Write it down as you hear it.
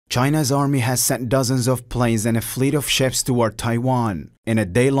China's army has sent dozens of planes and a fleet of ships toward Taiwan in a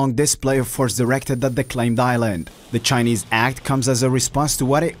day-long display of force directed at the claimed island. The Chinese act comes as a response to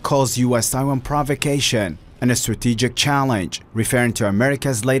what it calls US-Taiwan provocation and a strategic challenge, referring to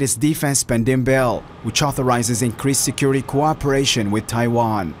America's latest defense spending bill, which authorizes increased security cooperation with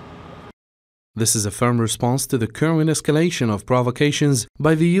Taiwan. This is a firm response to the current escalation of provocations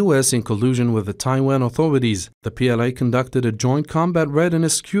by the U.S. in collusion with the Taiwan authorities. The PLA conducted a joint combat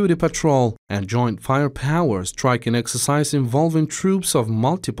readiness security patrol and joint firepower striking exercise involving troops of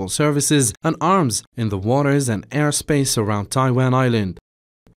multiple services and arms in the waters and airspace around Taiwan Island.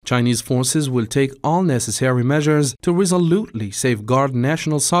 Chinese forces will take all necessary measures to resolutely safeguard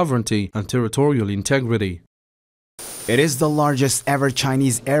national sovereignty and territorial integrity. It is the largest ever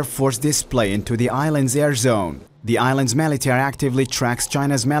Chinese Air Force display into the island's air zone. The island's military actively tracks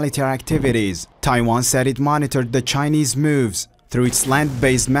China's military activities. Taiwan said it monitored the Chinese moves through its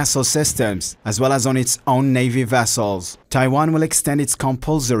land-based missile systems, as well as on its own Navy vessels. Taiwan will extend its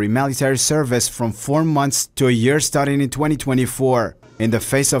compulsory military service from 4 months to a year starting in 2024. In the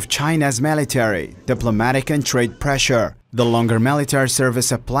face of China's military, diplomatic and trade pressure, the longer military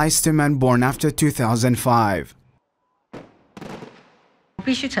service applies to men born after 2005.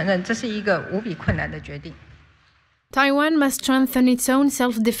 Taiwan must strengthen its own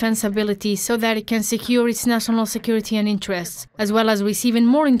self-defense ability so that it can secure its national security and interests, as well as receiving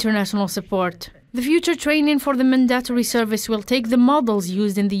more international support. The future training for the mandatory service will take the models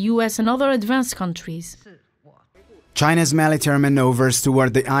used in the US and other advanced countries. China's military maneuvers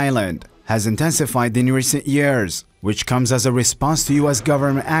toward the island has intensified in recent years, which comes as a response to US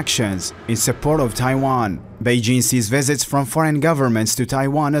government actions in support of Taiwan. Beijing sees visits from foreign governments to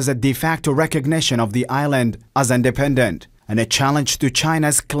Taiwan as a de facto recognition of the island as independent and a challenge to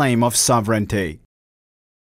China's claim of sovereignty.